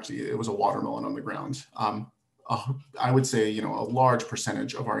fruit. In fact, it was a watermelon on the ground. I would say, a large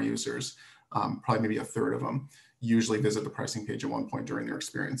percentage of our users, probably maybe a third of them, usually visit the pricing page at one point during their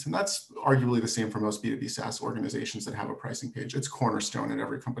experience. And that's arguably the same for most B2B SaaS organizations that have a pricing page. It's cornerstone at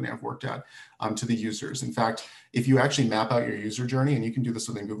every company I've worked at to the users. In fact, if you actually map out your user journey, and you can do this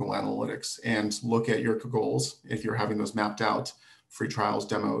within Google Analytics and look at your goals, if you're having those mapped out, free trials,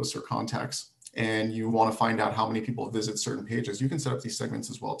 demos, or contacts, and you want to find out how many people visit certain pages, you can set up these segments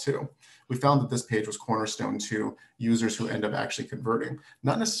as well too. We found that this page was cornerstone to users who end up actually converting.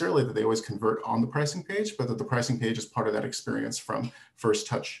 Not necessarily that they always convert on the pricing page, but that the pricing page is part of that experience from first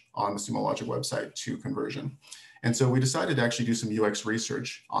touch on the Sumo Logic website to conversion. And so we decided to actually do some UX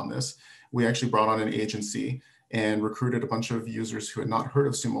research on this. We actually brought on an agency and recruited a bunch of users who had not heard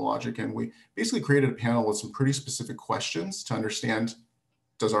of Sumo Logic. And we basically created a panel with some pretty specific questions to understand,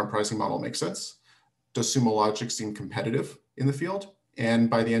 does our pricing model make sense? Does Sumo Logic seem competitive in the field? And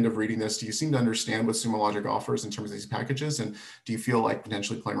by the end of reading this, do you seem to understand what Sumo Logic offers in terms of these packages? And do you feel like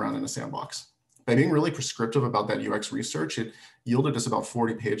potentially playing around in a sandbox? By being really prescriptive about that UX research, it yielded us about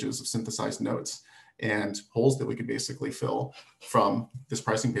 40 pages of synthesized notes. and holes that we could basically fill from this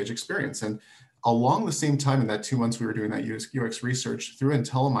pricing page experience. And along the same time, in that 2 months we were doing that UX research through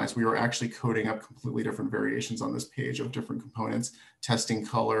Intellimize, we were actually coding up completely different variations on this page of different components, testing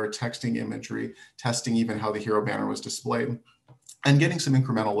color, texting imagery, testing even how the hero banner was displayed, and getting some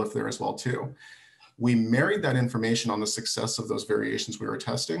incremental lift there as well too. We married that information on the success of those variations we were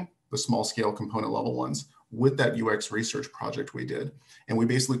testing, the small scale component level ones, with that UX research project we did. And we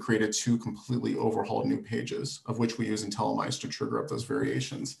basically created 2 completely overhauled new pages, of which we use Intellimize to trigger up those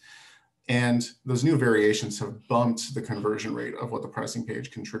variations. And those new variations have bumped the conversion rate of what the pricing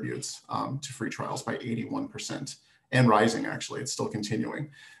page contributes to free trials by 81%, and rising. Actually, it's still continuing.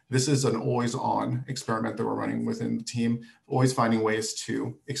 This is an always on experiment that we're running within the team, always finding ways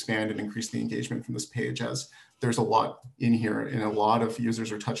to expand and increase the engagement from this page, as there's a lot in here and a lot of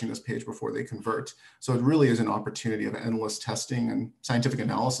users are touching this page before they convert. So it really is an opportunity of endless testing and scientific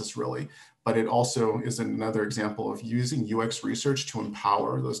analysis, really. But it also is another example of using UX research to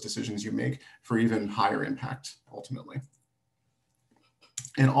empower those decisions you make for even higher impact, ultimately.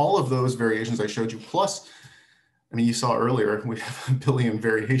 And all of those variations I showed you, plus, I mean, you saw earlier, we have 1 billion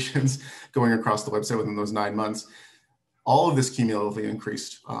variations going across the website within those 9 months. All of this cumulatively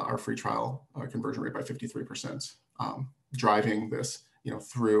increased our free trial conversion rate by 53%, driving this,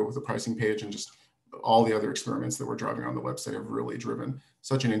 through the pricing page, and just all the other experiments that we're driving on the website have really driven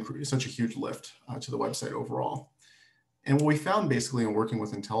such an increase, such a huge lift to the website overall. And what we found basically in working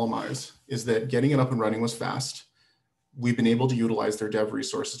with Intellimize is that getting it up and running was fast. We've been able to utilize their dev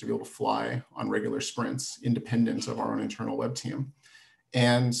resources to be able to fly on regular sprints, independent of our own internal web team.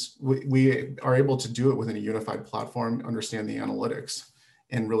 And we are able to do it within a unified platform, understand the analytics,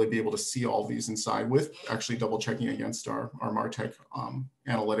 and really be able to see all these inside, with actually double checking against our MarTech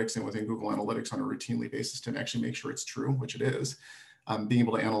analytics and within Google Analytics on a routinely basis to actually make sure it's true, which it is, being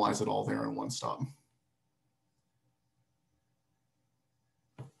able to analyze it all there in one stop.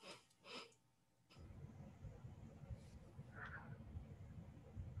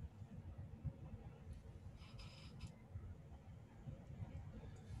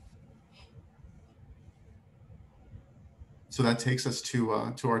 So that takes us to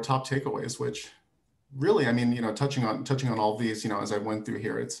our top takeaways, which really, I mean, touching on all these, as I went through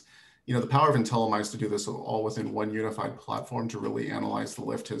here, it's, the power of Intellimize to do this all within one unified platform to really analyze the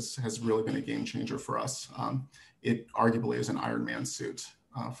lift has really been a game changer for us. It arguably is an Iron Man suit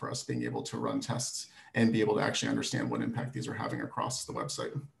for us, being able to run tests and be able to actually understand what impact these are having across the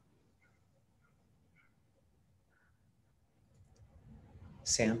website.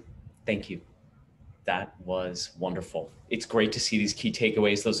 Sam, thank you. That was wonderful. It's great to see these key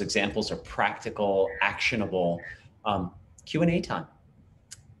takeaways. Those examples are practical, actionable. Q&A time.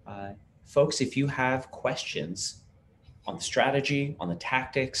 Folks, if you have questions on the strategy, on the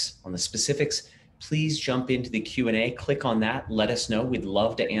tactics, on the specifics, please jump into the Q&A, click on that, let us know. We'd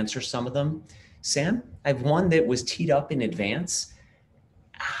love to answer some of them. Sam, I have one that was teed up in advance.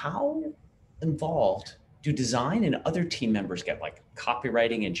 How involved do design and other team members get, like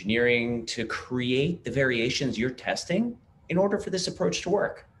copywriting, engineering, to create the variations you're testing in order for this approach to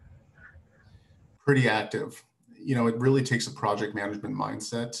work? Pretty active. It really takes a project management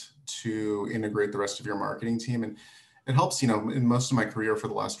mindset to integrate the rest of your marketing team. And it helps, in most of my career for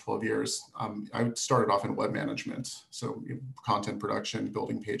the last 12 years, I started off in web management. So content production,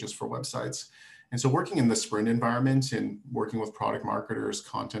 building pages for websites. And so working in the sprint environment and working with product marketers,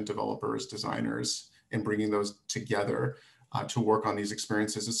 content developers, designers, and bringing those together to work on these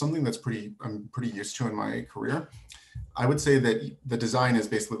experiences is something that's I'm pretty used to in my career. I would say that the design is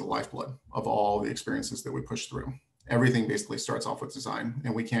basically the lifeblood of all the experiences that we push through. Everything basically starts off with design,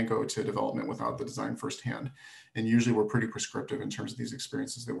 and we can't go to development without the design firsthand. And usually we're pretty prescriptive in terms of these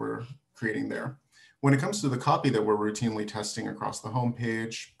experiences that we're creating there. When it comes to the copy that we're routinely testing across the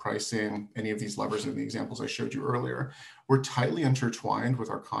homepage, pricing, any of these levers in the examples I showed you earlier, we're tightly intertwined with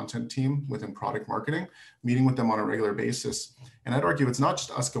our content team within product marketing, meeting with them on a regular basis. And I'd argue it's not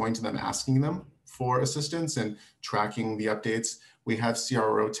just us going to them asking them for assistance and tracking the updates. We have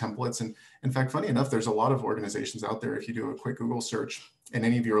CRO templates. And in fact, funny enough, there's a lot of organizations out there. If you do a quick Google search and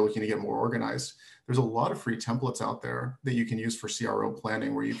any of you are looking to get more organized, there's a lot of free templates out there that you can use for CRO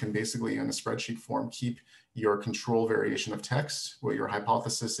planning, where you can basically in a spreadsheet form keep your control variation of text, what your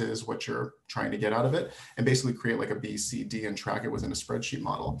hypothesis is, what you're trying to get out of it, and basically create like a B, C, D and track it within a spreadsheet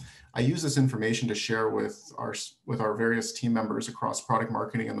model. I use this information to share with our various team members across product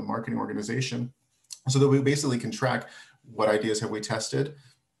marketing and the marketing organization, so that we basically can track what ideas have we tested,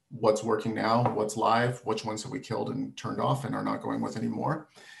 what's working now, what's live, which ones have we killed and turned off and are not going with anymore.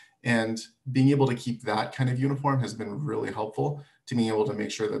 And being able to keep that kind of uniform has been really helpful to being able to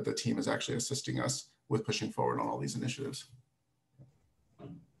make sure that the team is actually assisting us with pushing forward on all these initiatives.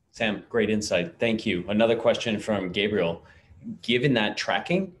 Sam, great insight. Thank you. Another question from Gabriel. Given that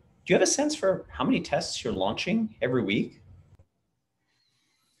tracking, do you have a sense for how many tests you're launching every week?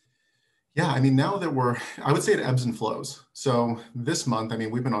 Yeah, I mean, now that I would say it ebbs and flows. So this month, I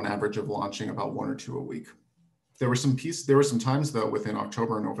mean, we've been on average of launching about 1 or 2 a week. There were some times though within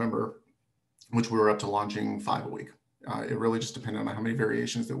October and November, which we were up to launching 5 a week. It really just depended on how many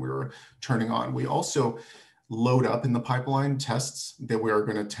variations that we were turning on. We also load up in the pipeline tests that we are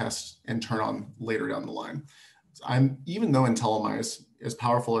going to test and turn on later down the line. Even though Intellimize, as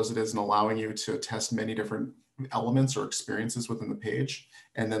powerful as it is in allowing you to test many different elements or experiences within the page,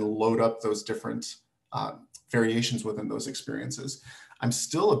 and then load up those different variations within those experiences, I'm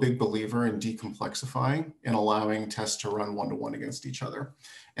still a big believer in decomplexifying and allowing tests to run one-to-one against each other.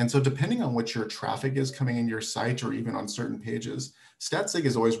 And so depending on what your traffic is coming into your site or even on certain pages, stat sig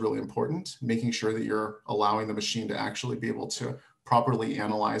is always really important, making sure that you're allowing the machine to actually be able to properly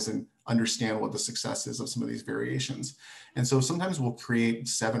analyze and understand what the success is of some of these variations. And so sometimes we'll create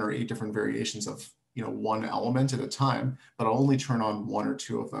 7 or 8 different variations of one element at a time, but I'll only turn on 1 or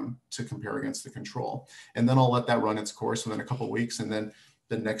 2 of them to compare against the control. And then I'll let that run its course within a couple of weeks. And then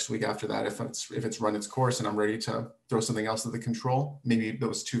the next week after that, if it's run its course and I'm ready to throw something else at the control, maybe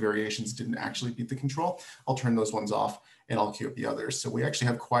those 2 variations didn't actually beat the control, I'll turn those ones off and I'll queue up the others. So we actually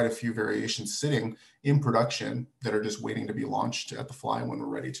have quite a few variations sitting in production that are just waiting to be launched at the fly when we're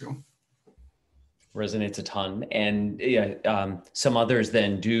ready to. Resonates a ton. And some others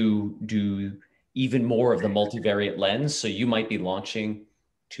then do even more of the multivariate lens. So you might be launching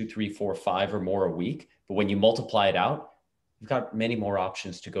 2, 3, 4, 5 or more a week, but when you multiply it out, you've got many more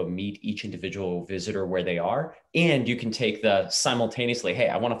options to go meet each individual visitor where they are. And you can take the simultaneously, hey,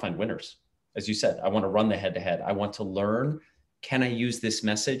 I want to find winners. As you said, I want to run the head-to-head. I want to learn, can I use this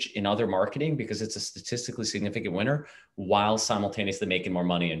message in other marketing because it's a statistically significant winner, while simultaneously making more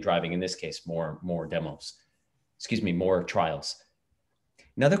money and driving, in this case, more trials.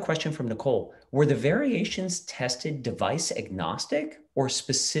 Another question from Nicole. Were the variations tested device agnostic or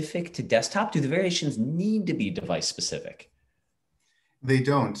specific to desktop? Do the variations need to be device specific? They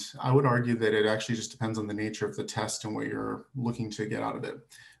don't. I would argue that it actually just depends on the nature of the test and what you're looking to get out of it.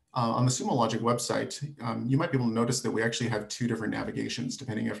 On the Sumo Logic website, you might be able to notice that we actually have 2 different navigations,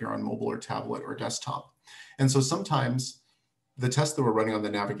 depending if you're on mobile or tablet or desktop. And so sometimes the tests that we're running on the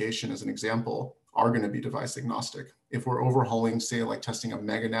navigation, as an example, are going to be device agnostic. If we're overhauling, say, like testing a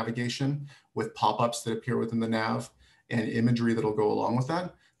mega navigation with pop-ups that appear within the nav and imagery that'll go along with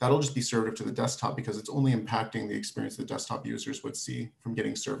that, that'll just be served up to the desktop because it's only impacting the experience that desktop users would see from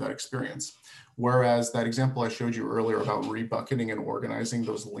getting served that experience. Whereas that example I showed you earlier about rebucketing and organizing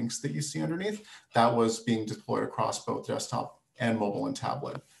those links that you see underneath, that was being deployed across both desktop and mobile and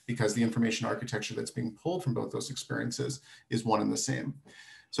tablet, because the information architecture that's being pulled from both those experiences is one and the same.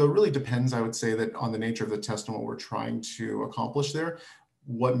 So it really depends, I would say, that on the nature of the test and what we're trying to accomplish there,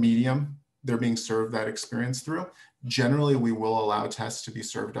 what medium they're being served that experience through. Generally, we will allow tests to be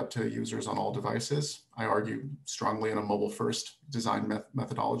served up to users on all devices. I argue strongly in a mobile-first design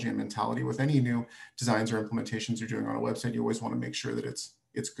methodology and mentality. With any new designs or implementations you're doing on a website, you always want to make sure that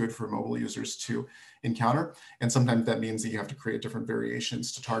it's good for mobile users to encounter. And sometimes that means that you have to create different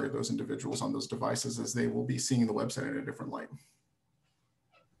variations to target those individuals on those devices, as they will be seeing the website in a different light.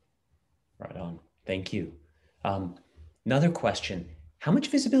 Right on. Thank you. Another question. How much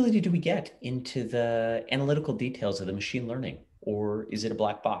visibility do we get into the analytical details of the machine learning, or is it a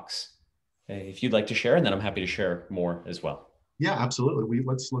black box? If you'd like to share, and then I'm happy to share more as well. Yeah, absolutely.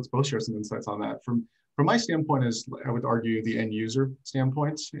 Let's both share some insights on that. From my standpoint, is I would argue the end user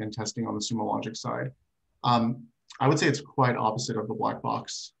standpoint and testing on the Sumo Logic side. I would say it's quite opposite of the black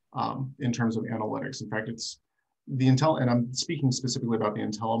box in terms of analytics. In fact, it's the and I'm speaking specifically about the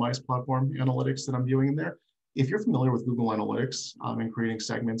Intellimize platform analytics that I'm viewing in there. If you're familiar with Google Analytics and creating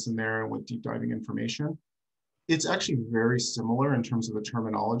segments in there and with deep diving information, it's actually very similar in terms of the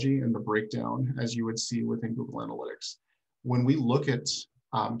terminology and the breakdown as you would see within Google Analytics. When we look at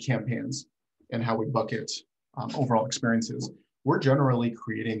campaigns and how we bucket overall experiences, we're generally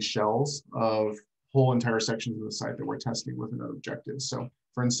creating shells of whole entire sections of the site that we're testing with an objective. So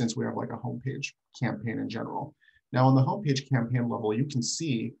for instance, we have like a homepage campaign in general. Now on the homepage campaign level, you can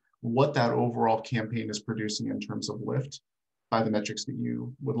see what that overall campaign is producing in terms of lift by the metrics that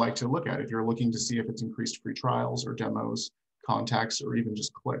you would like to look at. If you're looking to see if it's increased free trials or demos, contacts, or even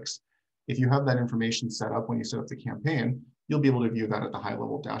just clicks. If you have that information set up when you set up the campaign, you'll be able to view that at the high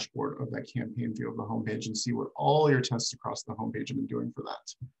level dashboard of that campaign view of the homepage and see what all your tests across the homepage have been doing for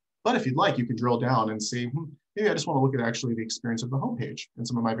that. But if you'd like, you can drill down and see, maybe I just want to look at actually the experience of the homepage and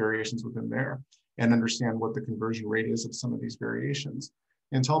some of my variations within there and understand what the conversion rate is of some of these variations.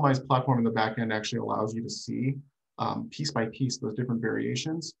 Intellimize platform in the back end actually allows you to see piece by piece, those different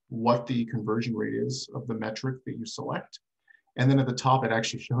variations, what the conversion rate is of the metric that you select. And then at the top, it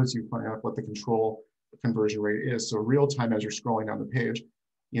actually shows you what the control conversion rate is. So real time, as you're scrolling down the page,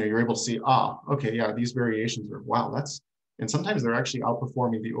 you're able to see, okay, yeah, these variations are, wow, and sometimes they're actually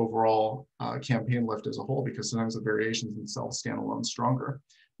outperforming the overall campaign lift as a whole, because sometimes the variations themselves stand alone stronger.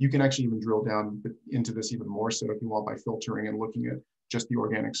 You can actually even drill down into this even more so if you want, by filtering and looking at just the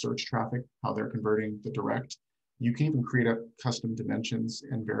organic search traffic, how they're converting the direct. You can even create custom dimensions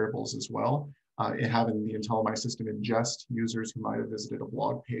and variables as well. Having the Intellimize system ingest users who might have visited a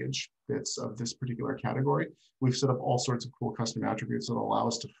blog page that's of this particular category. We've set up all sorts of cool custom attributes that allow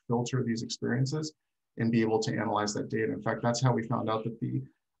us to filter these experiences and be able to analyze that data. In fact, that's how we found out that the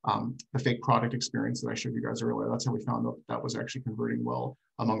fake product experience that I showed you guys earlier, that's how we found out that was actually converting well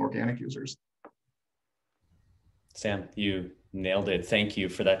among organic users. Sam, you nailed it. Thank you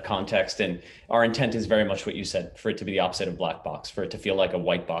for that context. And our intent is very much what you said, for it to be the opposite of black box, for it to feel like a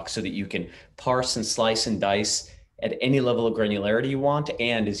white box, so that you can parse and slice and dice at any level of granularity you want.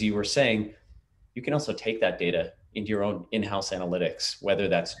 And as you were saying, you can also take that data into your own in-house analytics, whether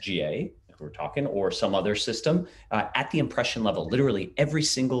that's GA, like we're talking, or some other system at the impression level. Literally every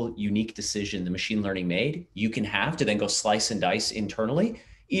single unique decision the machine learning made, you can have to then go slice and dice internally,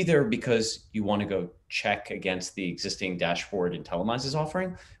 either because you want to go check against the existing dashboard Intellimize is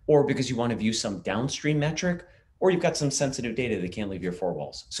offering, or because you want to view some downstream metric, or you've got some sensitive data that can't leave your four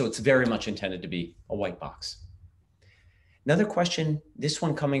walls. So it's very much intended to be a white box. Another question, this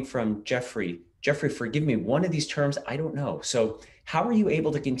one coming from Jeffrey. Jeffrey, forgive me, one of these terms I don't know. So how are you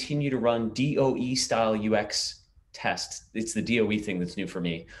able to continue to run DOE style UX tests? It's the DOE thing that's new for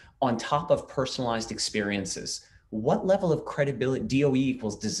me, on top of personalized experiences. What level of credibility, DOE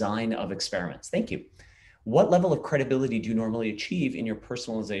equals design of experiments. Thank you. What level of credibility do you normally achieve in your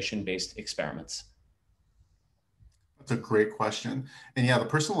personalization-based experiments? That's a great question. And yeah, the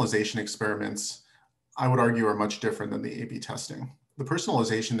personalization experiments, I would argue, are much different than the A/B testing. The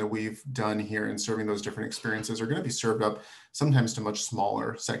personalization that we've done here in serving those different experiences are going to be served up sometimes to much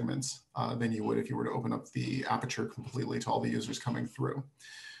smaller segments than you would if you were to open up the aperture completely to all the users coming through.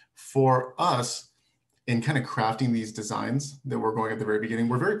 For us, in kind of crafting these designs that we're going at the very beginning,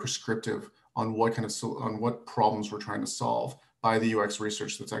 we're very prescriptive on what problems we're trying to solve by the UX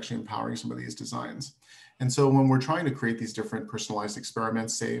research that's actually empowering some of these designs. And so when we're trying to create these different personalized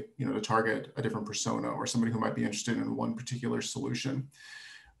experiments, say, to target a different persona or somebody who might be interested in one particular solution,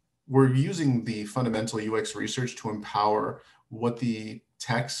 we're using the fundamental UX research to empower what the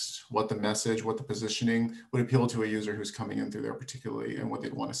text, what the message, what the positioning would appeal to a user who's coming in through there particularly, and what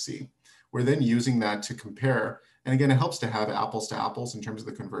they'd want to see. We're then using that to compare. And again, it helps to have apples to apples in terms of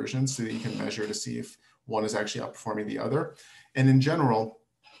the conversions so that you can measure to see if one is actually outperforming the other. And in general,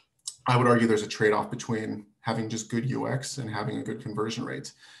 I would argue there's a trade-off between having just good UX and having a good conversion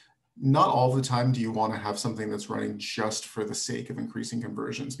rate. Not all the time do you want to have something that's running just for the sake of increasing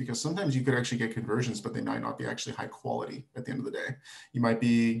conversions, because sometimes you could actually get conversions, but they might not be actually high quality at the end of the day. You might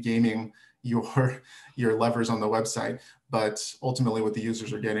be gaming your levers on the website, but ultimately what the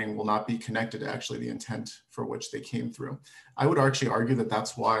users are getting will not be connected to actually the intent for which they came through. I would actually argue that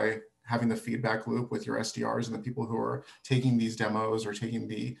that's why having the feedback loop with your SDRs and the people who are taking these demos or taking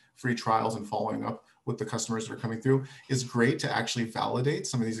the free trials and following up with the customers that are coming through is great to actually validate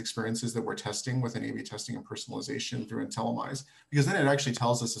some of these experiences that we're testing with an A/B testing and personalization through Intellimize, because then it actually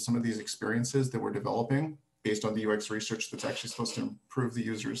tells us that some of these experiences that we're developing based on the UX research that's actually supposed to improve the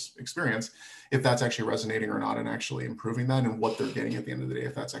user's experience, if that's actually resonating or not, and actually improving that, and what they're getting at the end of the day,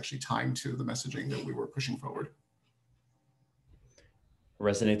 if that's actually tying to the messaging that we were pushing forward.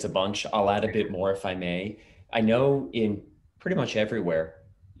 Resonates a bunch. I'll add a bit more if I may. I know in pretty much everywhere,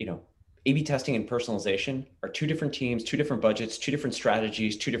 A/B testing and personalization are two different teams, two different budgets, two different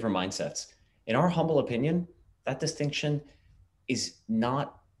strategies, two different mindsets. In our humble opinion, that distinction is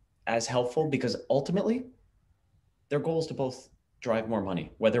not as helpful, because ultimately their goal is to both drive more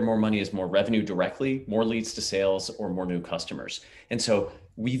money, whether more money is more revenue directly, more leads to sales, or more new customers. And so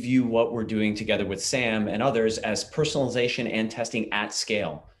we view what we're doing together with Sam and others as personalization and testing at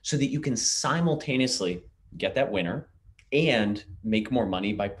scale, so that you can simultaneously get that winner and make more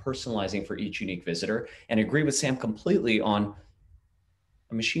money by personalizing for each unique visitor. And agree with Sam completely on,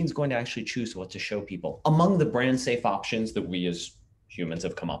 a machine's going to actually choose what to show people among the brand safe options that we as humans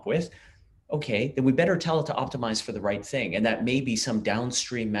have come up with. Okay, then we better tell it to optimize for the right thing. And that may be some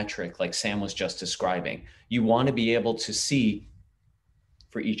downstream metric like Sam was just describing. You want to be able to see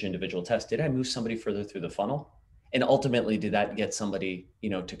for each individual test? Did I move somebody further through the funnel? And ultimately, did that get somebody,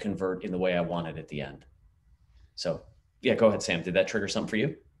 to convert in the way I wanted at the end? So yeah, go ahead, Sam. Did that trigger something for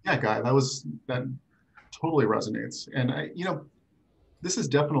you? Yeah, Guy, that totally resonates. And this is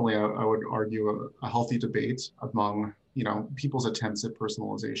definitely, I would argue, a healthy debate among, people's attempts at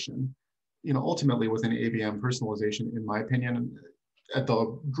personalization. Ultimately within ABM, personalization, in my opinion, at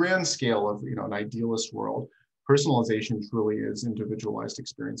the grand scale of, an idealist world, personalization truly is individualized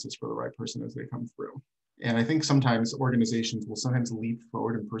experiences for the right person as they come through. And I think sometimes organizations will sometimes leap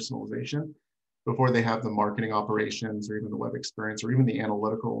forward in personalization before they have the marketing operations or even the web experience or even the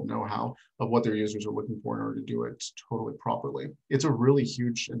analytical know-how of what their users are looking for in order to do it totally properly. It's a really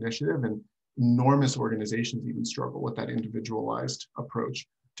huge initiative, and enormous organizations even struggle with that individualized approach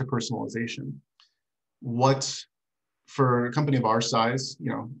to personalization. What, for a company of our size,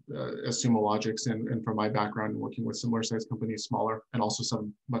 as Sumo Logics, and from my background working with similar sized companies, smaller, and also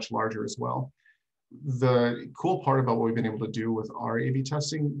some much larger as well, the cool part about what we've been able to do with our A/B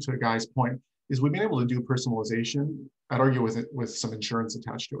testing, to Guy's point, is we've been able to do personalization. I'd argue with some insurance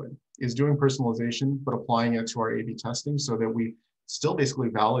attached to it, is doing personalization, but applying it to our A/B testing so that we still basically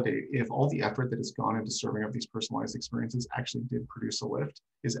validate if all the effort that has gone into serving up these personalized experiences actually did produce a lift,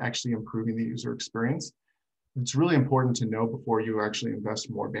 is actually improving the user experience. It's really important to know before you actually invest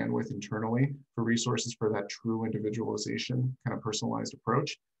more bandwidth internally for resources for that true individualization kind of personalized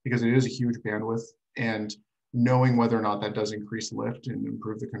approach, because it is a huge bandwidth, and knowing whether or not that does increase lift and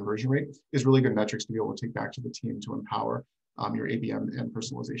improve the conversion rate is really good metrics to be able to take back to the team to empower your ABM and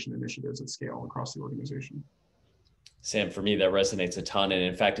personalization initiatives at scale across the organization. Sam, for me, that resonates a ton. And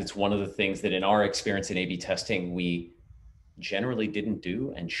in fact, it's one of the things that in our experience in A/B testing, we generally didn't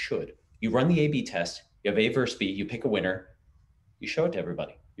do and should. You run the A/B test, you have A versus B, you pick a winner, you show it to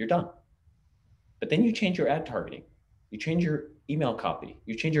everybody, you're done. But then you change your ad targeting, you change your email copy,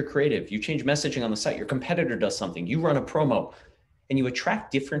 you change your creative, you change messaging on the site, your competitor does something, you run a promo, and you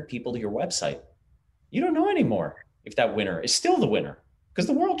attract different people to your website. You don't know anymore if that winner is still the winner because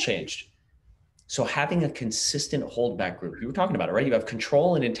the world changed. So having a consistent holdback group, you were talking about it, right? You have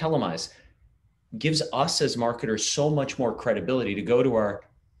control and Intellimize gives us as marketers so much more credibility to go to our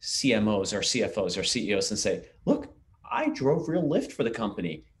CMOs, our CFOs, our CEOs and say, look, I drove real lift for the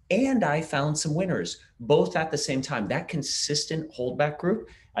company and I found some winners both at the same time. That consistent holdback group,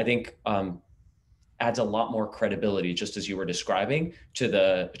 I think, adds a lot more credibility, just as you were describing, to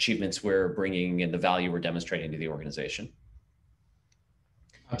the achievements we're bringing and the value we're demonstrating to the organization.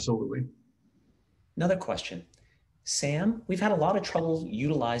 Absolutely. Another question. Sam, we've had a lot of trouble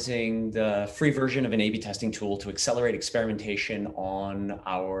utilizing the free version of an A/B testing tool to accelerate experimentation on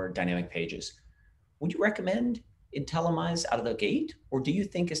our dynamic pages. Would you recommend Intellimize out of the gate, or do you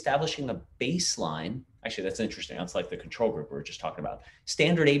think establishing a baseline, actually that's interesting, that's like the control group we were just talking about,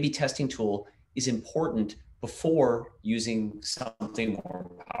 standard A/B testing tool is important before using something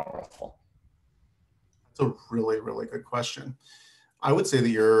more powerful? That's a really, really good question. I would say that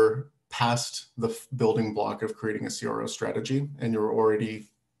you're past the building block of creating a CRO strategy, and you're already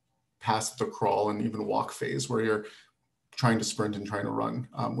past the crawl and even walk phase where you're trying to sprint and trying to run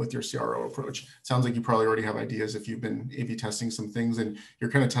with your CRO approach. It sounds like you probably already have ideas if you've been A/B testing some things and you're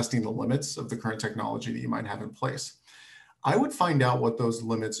kind of testing the limits of the current technology that you might have in place. I would find out what those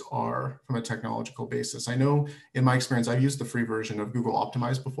limits are from a technological basis. I know in my experience, I've used the free version of Google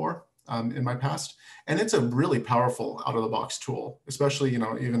Optimize before in my past, and it's a really powerful out of the box tool, especially,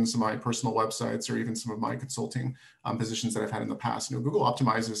 even some of my personal websites or even some of my consulting positions that I've had in the past. Google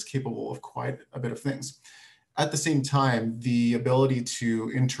Optimize is capable of quite a bit of things. At the same time, the ability to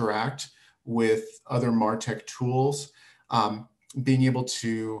interact with other MarTech tools, being able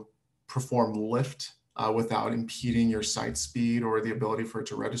to perform lift without impeding your site speed or the ability for it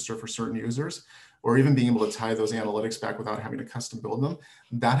to register for certain users, or even being able to tie those analytics back without having to custom build them.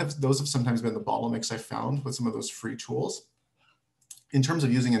 Those have sometimes been the bottlenecks I found with some of those free tools. In terms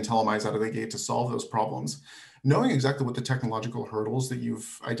of using Intellimize out of the gate to solve those problems, knowing exactly what the technological hurdles that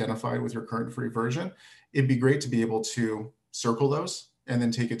you've identified with your current free version, it'd be great to be able to circle those and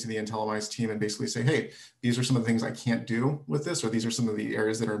then take it to the Intellimize team and basically say, hey, these are some of the things I can't do with this, or these are some of the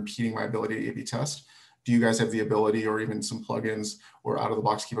areas that are impeding my ability to A/B test. Do you guys have the ability or even some plugins or out of the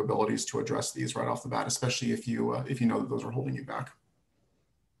box capabilities to address these right off the bat, especially if you know that those are holding you back?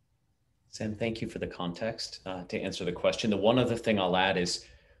 Sam, thank you for the context to answer the question. The one other thing I'll add is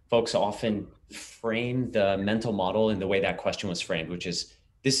folks often frame the mental model in the way that question was framed, which is,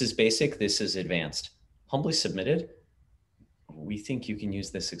 this is basic, this is advanced. Humbly submitted, we think you can use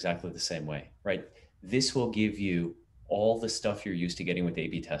this exactly the same way, right? This will give you all the stuff you're used to getting with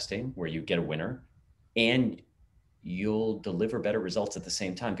A/B testing, where you get a winner, and you'll deliver better results at the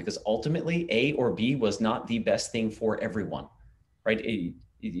same time, because ultimately A or B was not the best thing for everyone, right?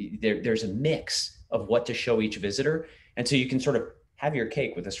 There's a mix of what to show each visitor. And so you can sort of have your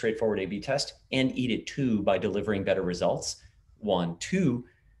cake with a straightforward A/B test and eat it too by delivering better results. One, two,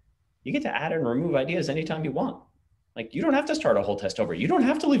 you get to add and remove ideas anytime you want. Like, you don't have to start a whole test over. You don't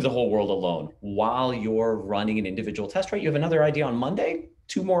have to leave the whole world alone while you're running an individual test, right? You have another idea on Monday,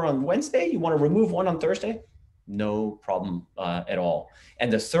 two more on Wednesday. You want to remove one on Thursday? No problem at all.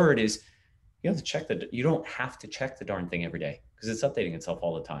 And the third is, you don't have to check the darn thing every day, because it's updating itself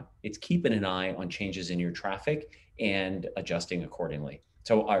all the time. It's keeping an eye on changes in your traffic and adjusting accordingly.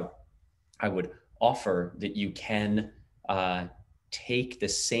 So I would offer that you can take the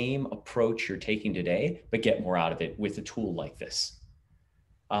same approach you're taking today, but get more out of it with a tool like this.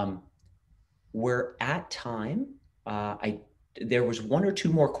 We're at time. There was one or two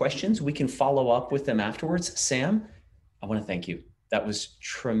more questions. We can follow up with them afterwards. Sam, I want to thank you. That was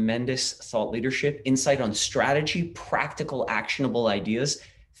tremendous thought leadership, insight on strategy, practical, actionable ideas.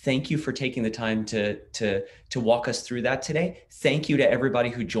 Thank you for taking the time to walk us through that today. Thank you to everybody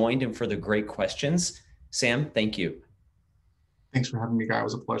who joined and for the great questions. Sam, thank you. Thanks for having me, Guy. It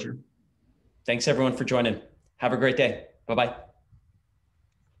was a pleasure. Thanks everyone for joining. Have a great day. Bye-bye.